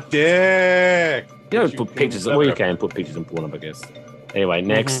of my dick. You know, Which put can pictures. never- Well, you can put pictures in Pornhub, I guess. Anyway,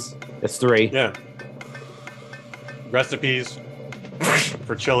 next. That's 3. Yeah. Recipes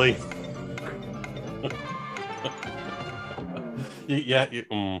for chili.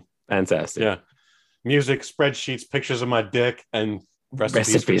 Fantastic. Yeah. Music, spreadsheets, pictures of my dick, and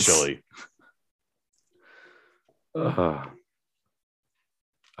recipes. For chili. I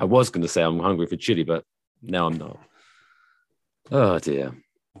was going to say I'm hungry for chili, but now I'm not. Oh, dear.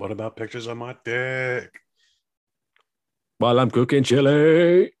 What about pictures of my dick? While I'm cooking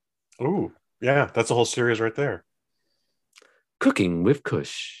chili. Ooh, yeah, that's a whole series right there. Cooking with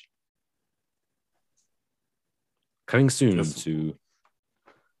Kush. Coming soon to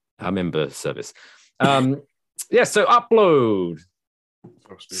our member service. Yeah, so Upload.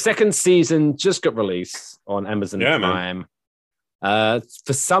 Second season just got released on Amazon Prime.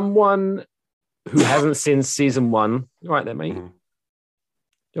 For someone who hasn't seen season 1, you right there, mate? You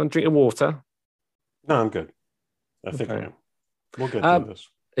want to drink your water? No, I'm good. I think I am. We'll get through this.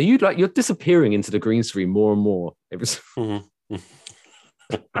 Are you you're disappearing into the green screen more and more?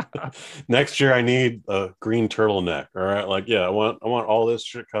 Next year, I need a green turtleneck. All right, I want all this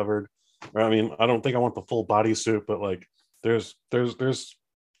shit covered. I mean, I don't think I want the full bodysuit, but there's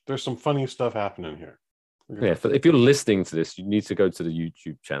some funny stuff happening here. Yeah, if you're listening to this, you need to go to the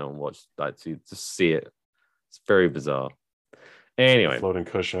YouTube channel and watch that to just see it. It's very bizarre. Anyway, floating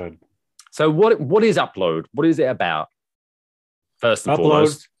Kush head. So what is Upload? What is it about? First and Upload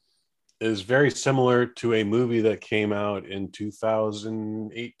foremost, is very similar to a movie that came out in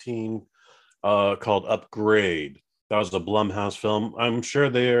 2018 called Upgrade. That was a Blumhouse film. I'm sure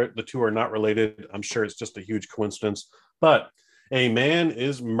the two are not related. I'm sure it's just a huge coincidence. But a man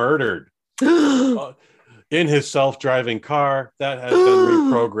is murdered in his self-driving car that has been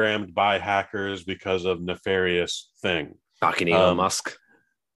reprogrammed by hackers because of nefarious thing. Fucking Elon Musk.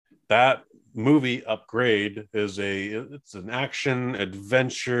 That movie Upgrade is it's an action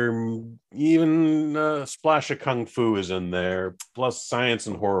adventure, even a splash of kung fu is in there, plus science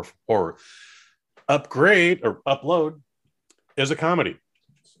and horror. Upgrade or Upload is a comedy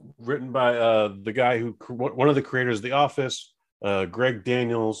written by the guy one of the creators of The Office, Greg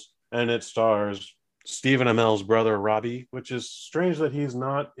Daniels, and it stars Stephen Amell's brother Robbie, which is strange that he's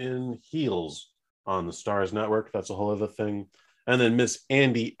not in Heels on the Starz Network. That's a whole other thing. And then Miss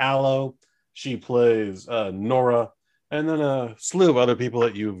Andy Allo, she plays Nora, and then a slew of other people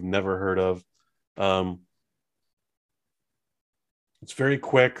that you've never heard of. It's very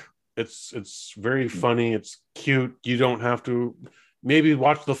quick. It's very funny. It's cute. You don't have to maybe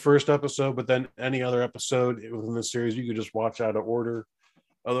watch the first episode, but then any other episode within the series, you could just watch out of order.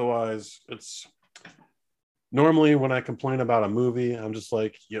 Otherwise, it's normally when I complain about a movie, I'm just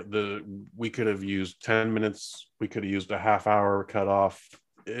like, we could have used 10 minutes. We could have used a half hour cut off.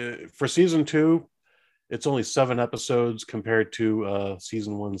 For season 2, it's only 7 episodes compared to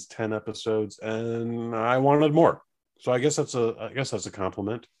season 1's 10 episodes, and I wanted more. So I guess that's a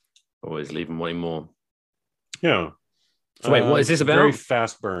compliment. Always leaving wanting more. Yeah. So wait, what is this about? Very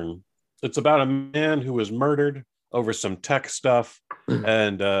fast burn. It's about a man who was murdered over some tech stuff,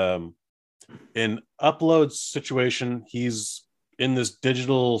 and in Upload's situation, he's in this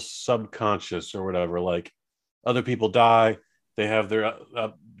digital subconscious or whatever. Like, other people die, they have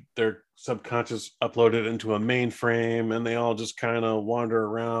their subconscious uploaded into a mainframe, and they all just kind of wander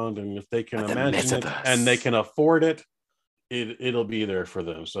around. And if they can imagine it and they can afford it, it'll be there for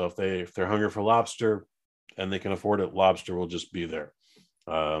them. So if they're hungry for lobster and they can afford it, lobster will just be there.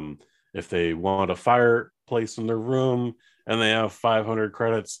 If they want a fireplace in their room and they have 500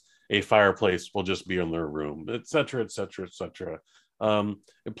 credits, a fireplace will just be in their room, etc., etc., etc.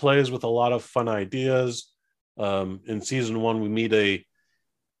 It plays with a lot of fun ideas. In season 1, we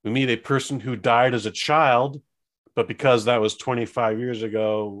meet a person who died as a child, but because that was 25 years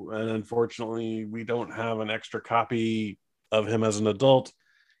ago, and unfortunately we don't have an extra copy of him as an adult,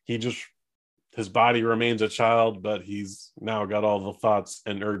 his body remains a child, but he's now got all the thoughts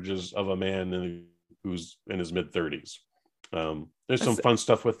and urges of a man who's in his mid-30s. There's some fun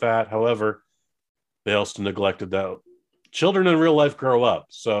stuff with that. However, they also neglected that children in real life grow up.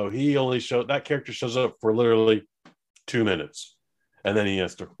 So that character shows up for literally 2 minutes, and then he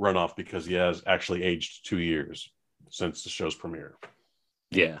has to run off because he has actually aged 2 years since the show's premiere.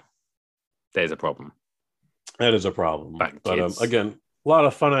 Yeah, there's a problem. That is a problem. But again, a lot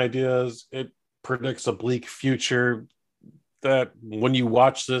of fun ideas. It predicts a bleak future. that when you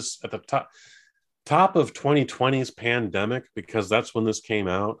watch this at the top of 2020's pandemic, because that's when this came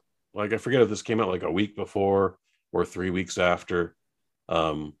out. Like, I forget if this came out like a week before or 3 weeks after.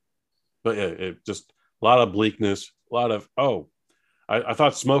 But it just a lot of bleakness, a lot of, I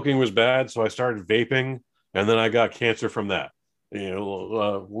thought smoking was bad, so I started vaping, and then I got cancer from that.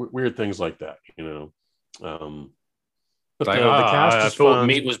 Weird things like that, But Like, the cast I is thought fun.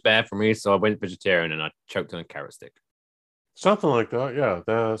 meat was bad for me, so I went vegetarian and I choked on a carrot stick. Something like that,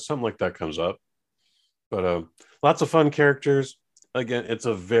 yeah. Something like that comes up. But lots of fun characters. Again, it's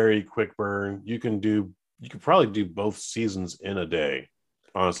a very quick burn. You can probably do both seasons in a day.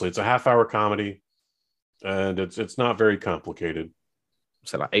 Honestly, it's a half-hour comedy, and it's not very complicated.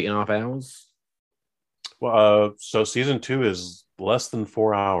 So like 8.5 hours. Well, so season 2 is less than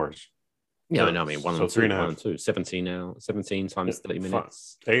 4 hours. Yeah, So, I know. I mean, one so and two, 3.5. 1 and 2, 17 now, 17 times 30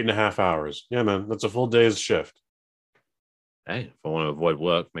 minutes. 8.5 hours. Yeah, man, that's a full day's shift. Hey, if I want to avoid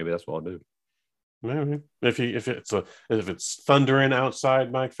work, maybe that's what I'll do. Maybe if it's thundering outside,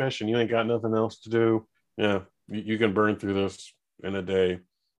 Mike Fish, and you ain't got nothing else to do, yeah, you can burn through this in a day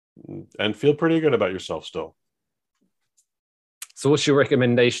and feel pretty good about yourself still. So, what's your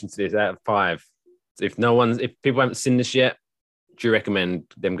recommendation to this out of 5? If people haven't seen this yet, do you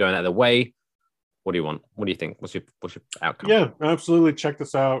recommend them going out of the way? What do you want? What do you think? What's your outcome? Yeah, absolutely. Check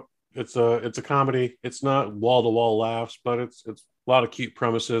this out. It's a comedy. It's not wall to wall laughs, but it's a lot of cute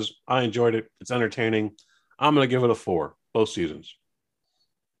premises. I enjoyed it. It's entertaining. I'm gonna give it a 4. Both seasons.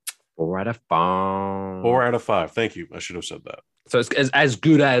 4 out of 5. 4 out of 5. Thank you. I should have said that. So it's as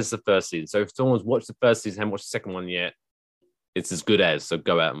good as the first season. So if someone's watched the first season and haven't watched the second one yet, it's as good as. So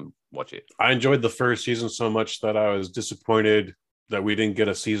go out and watch it. I enjoyed the first season so much that I was disappointed that we didn't get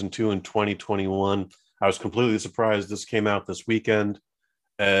a season 2 in 2021. I was completely surprised this came out this weekend.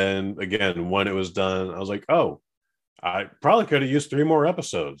 And again, when it was done, I was like, oh, I probably could have used 3 more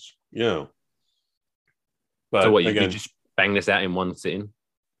episodes, But so what, you again, just bang this out in one sitting?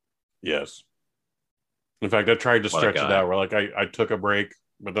 Yes. In fact, I tried to stretch it guy. out where like I took a break,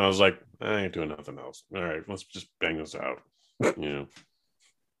 but then I was like, I ain't doing nothing else. All right, let's just bang this out.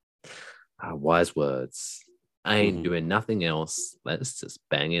 Wise words. I ain't Mhm. doing nothing else. Let's just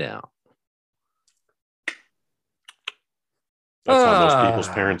bang it out. That's how most people's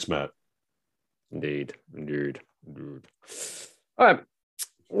parents met. Indeed. All right.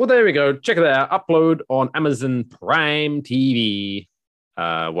 Well, there we go. Check it out. Upload on Amazon Prime TV.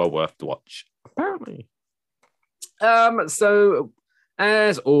 Well worth to watch, apparently. So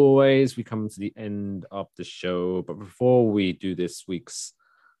as always, we come to the end of the show. But before we do this week's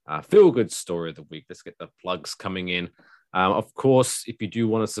feel-good story of the week, let's get the plugs coming in. Of course, if you do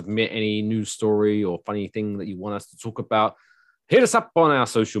want to submit any news story or funny thing that you want us to talk about, hit us up on our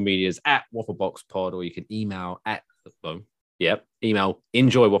social medias at WaffleboxPod, or you can email email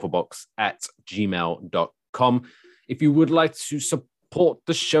enjoywafflebox@gmail.com. If you would like to support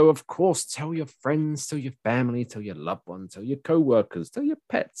the show, of course, tell your friends, tell your family, tell your loved ones, tell your co-workers, tell your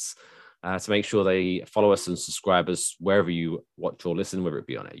pets to make sure they follow us and subscribe us wherever you watch or listen, whether it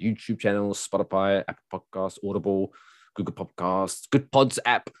be on our YouTube channel, Spotify, Apple Podcasts, Audible, Google Podcasts, Good Pods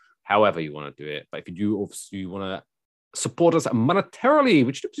app, however you want to do it. But if you do, obviously, you want to support us monetarily,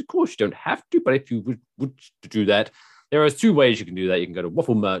 which of course you don't have to, but if you would do that, there are 2 ways you can do that. You can go to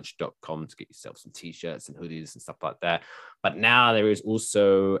wafflemerch.com to get yourself some t-shirts and hoodies and stuff like that. But now there is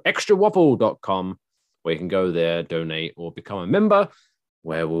also extrawaffle.com where you can go there, donate, or become a member,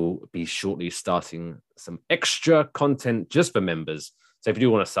 where we'll be shortly starting some extra content just for members. So if you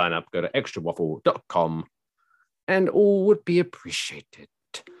do want to sign up, go to extrawaffle.com and all would be appreciated.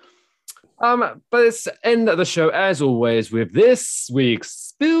 But it's the end of the show, as always, with this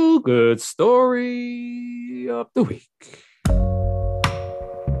week's Feel Good Story of the Week.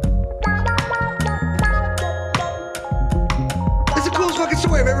 That's the coolest fucking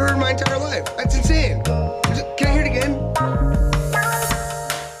story I've ever heard in my entire life. That's insane. Can I hear it again?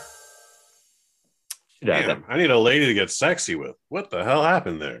 Damn, I need a lady to get sexy with. What the hell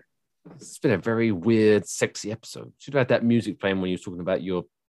happened there? It's been a very weird, sexy episode. Should have had that music playing when you were talking about your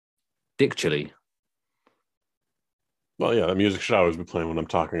dick chili. Well, yeah, the music should always be playing when I'm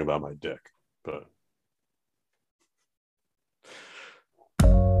talking about my dick. But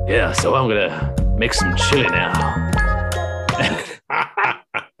yeah, so I'm gonna make some chili now.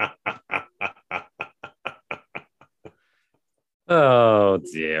 Oh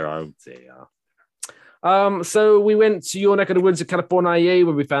dear. So we went to your neck of the woods of California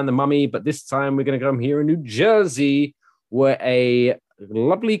where we found the mummy, but this time we're going to come here in New Jersey where a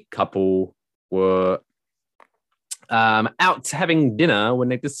lovely couple were out having dinner when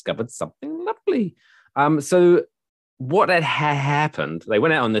they discovered something lovely. So what had happened, they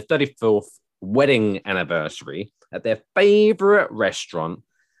went out on their 34th wedding anniversary at their favorite restaurant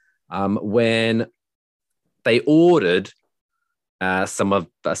when they ordered some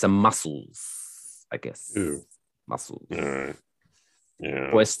mussels, I guess. Ooh. Mussels. All right.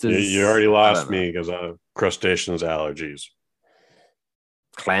 Yeah. Oysters. You already lost me because of crustaceans allergies.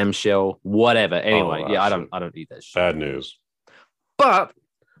 Clamshell, whatever. Anyway, Oh, I shit. don't eat that shit. Bad news. But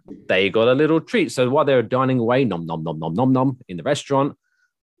they got a little treat. So while they were dining away, nom nom nom nom nom nom in the restaurant,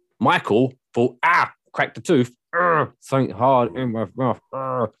 Michael thought, cracked the tooth, something hard in my mouth,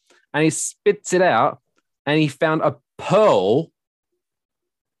 and he spits it out, and he found a pearl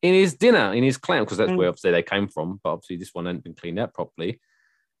in his dinner, in his clam, because that's where obviously they came from. But obviously this one hadn't been cleaned out properly,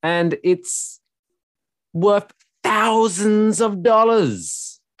 and it's worth thousands of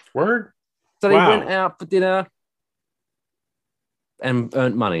dollars. Word. So they went out for dinner and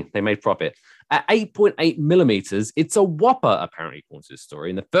earned money. They made profit. At 8.8 millimeters, it's a whopper, apparently, according to this story.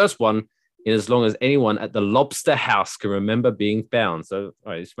 And the first one in as long as anyone at the Lobster House can remember being found. So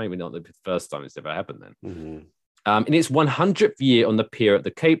it's maybe not the first time it's ever happened then. Mm-hmm. In its 100th year on the pier at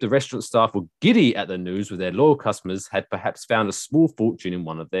the Cape, the restaurant staff were giddy at the news with their loyal customers had perhaps found a small fortune in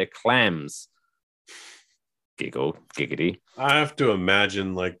one of their clams. Giggle, giggity. I have to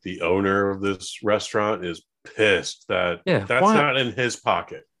imagine like the owner of this restaurant is pissed that that's not in his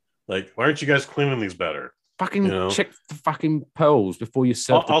pocket. Like, why aren't you guys cleaning these better? Fucking check the fucking pearls before you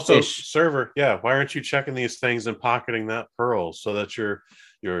serve the also, fish. server, why aren't you checking these things and pocketing that pearl so that your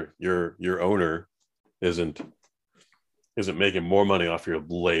owner isn't making more money off your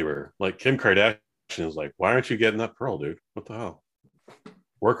labor? Like Kim Kardashian is like, why aren't you getting that pearl, dude? What the hell?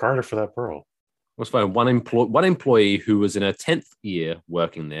 Work harder for that pearl. What's funny, one employee who was in her 10th year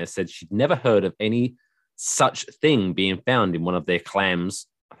working there said she'd never heard of any such thing being found in one of their clams.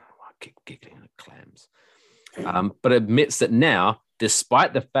 I keep giggling at clams. But admits that now,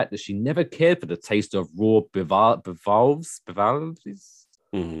 despite the fact that she never cared for the taste of raw bivalves,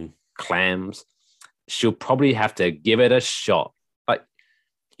 clams, she'll probably have to give it a shot. Like,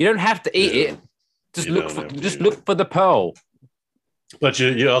 you don't have to eat it. Just look for the pearl. But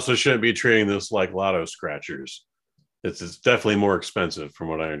you also shouldn't be treating this like lotto scratchers. It's definitely more expensive from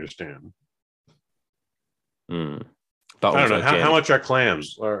what I understand. But I don't know. How much are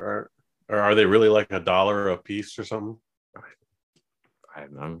clams? Are they really like $1 a piece or something? I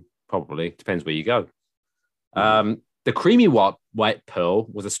don't know. Probably. Depends where you go. The creamy white pearl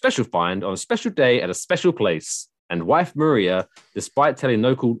was a special find on a special day at a special place. And wife Maria, despite telling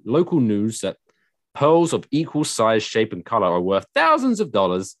local news that pearls of equal size, shape, and color are worth thousands of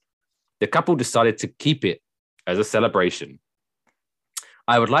dollars, the couple decided to keep it as a celebration.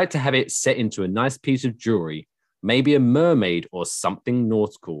 I would like to have it set into a nice piece of jewelry, maybe a mermaid or something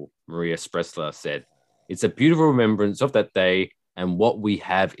nautical, Maria Spressler said. It's a beautiful remembrance of that day, and what we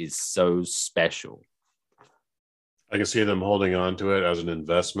have is so special. I can see them holding on to it as an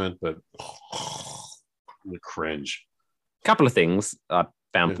investment, but the cringe. Couple of things I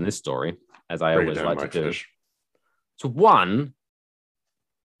found from this story, as I always like to do. Fish. So one,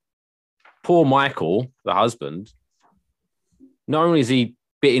 poor Michael, the husband, not only is he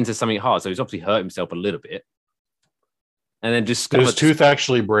bit into something hard, so he's obviously hurt himself a little bit. And then just did his tooth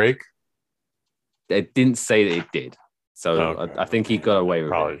actually break? They didn't say that it did. So I think he got away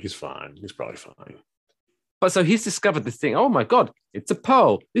with it. He's fine. He's probably fine. But so he's discovered this thing. Oh my God, it's a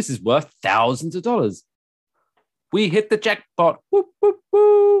pearl. This is worth thousands of dollars. We hit the jackpot. Woo, woo,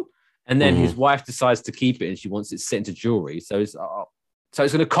 woo. And then his wife decides to keep it and she wants it set into jewelry. So it's going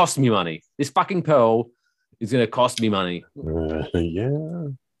to cost me money. This fucking pearl is going to cost me money.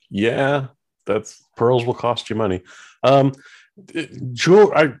 Yeah. That's pearls will cost you money. I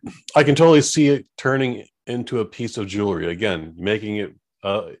can totally see it turning into a piece of jewelry again, making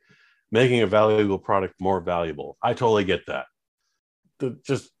a valuable product more valuable. I totally get that.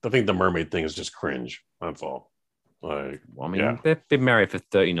 I think the mermaid thing is just cringe. That's all. Like, well, I mean, they've been married for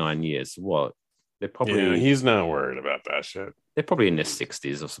 39 years. What? They're probably he's not worried about that shit. They're probably in their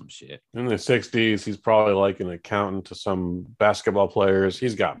 60s or some shit. In their 60s, he's probably like an accountant to some basketball players.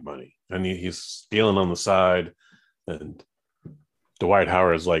 He's got money and he's stealing on the side. And Dwight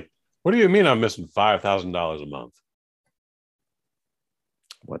Howard's like, what do you mean I'm missing $5,000 a month?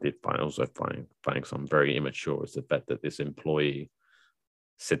 What I did also find something very immature is the fact that this employee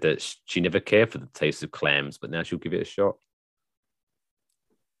said that she never cared for the taste of clams, but now she'll give it a shot.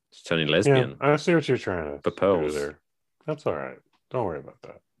 She's turning lesbian. Yeah, I see what you're trying to for pearls. There. That's all right. Don't worry about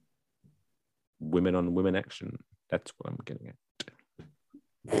that. Women on women action. That's what I'm getting at.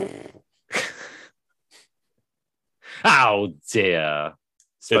 Oh dear.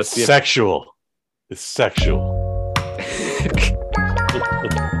 It's sexual. It's sexual.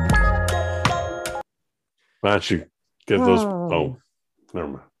 Why don't you get those? Oh, never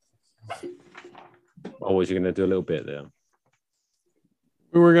mind. Or was you going to do a little bit there?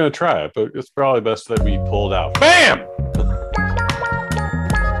 We were going to try it, but it's probably best that we pulled out. Bam!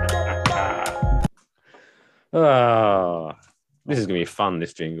 This is going to be fun,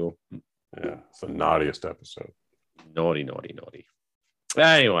 this jingle. Yeah, it's the naughtiest episode. Naughty, naughty, naughty.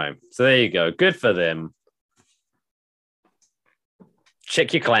 Anyway, so there you go. Good for them.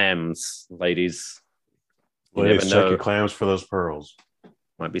 Check your clams, ladies. You Ladies, never check know. your clams for those pearls.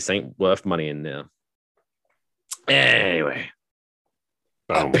 Might be something worth money in there. Anyway.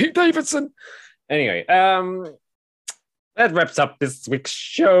 Boom. Pete Davidson. Anyway, that wraps up this week's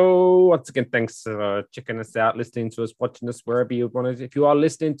show. Once again, thanks for checking us out, listening to us, watching us wherever you want to. If you are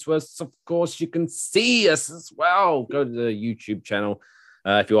listening to us, of course, you can see us as well. Go to the YouTube channel.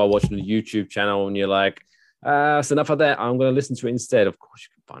 If you are watching the YouTube channel and you're like, it's enough of that, I'm going to listen to it instead. Of course, you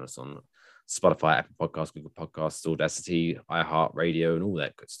can find us on Spotify, Apple Podcasts, Google Podcasts, Audacity, iHeartRadio, and all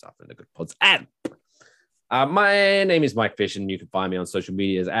that good stuff in the Good Pods app. My name is Mike Fish, and you can find me on social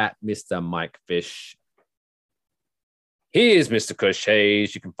medias at Mr. Mike Fish. He is Mr. Kush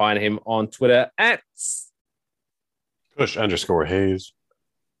Hayes. You can find him on Twitter at Kush_Hayes.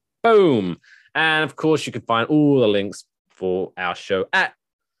 Boom. And of course, you can find all the links for our show at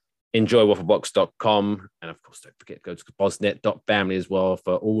enjoywafflebox.com. And of course, don't forget to go to bosnet.family as well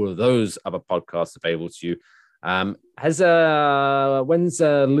for all of those other podcasts available to you. When's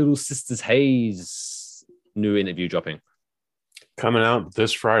Little Sisters Hayes new interview dropping? Coming out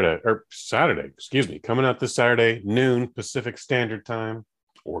this Friday or Saturday, excuse me. Coming out this Saturday, noon Pacific Standard Time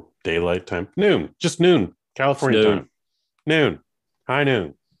or daylight time. Noon, just noon, California time. Noon, high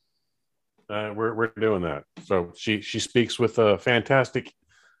noon. We're doing that. So she speaks with a fantastic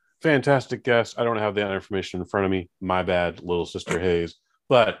guest. I don't have that information in front of me. My bad, Little Sister Hayes.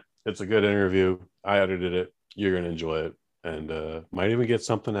 But it's a good interview. I edited it. You're gonna enjoy it, and might even get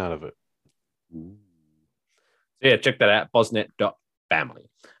something out of it. Yeah, check that out, bosnet.family.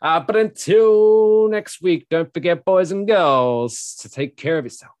 But until next week, don't forget, boys and girls, to take care of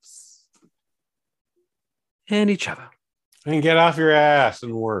yourselves and each other. And get off your ass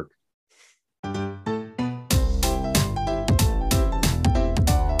and work.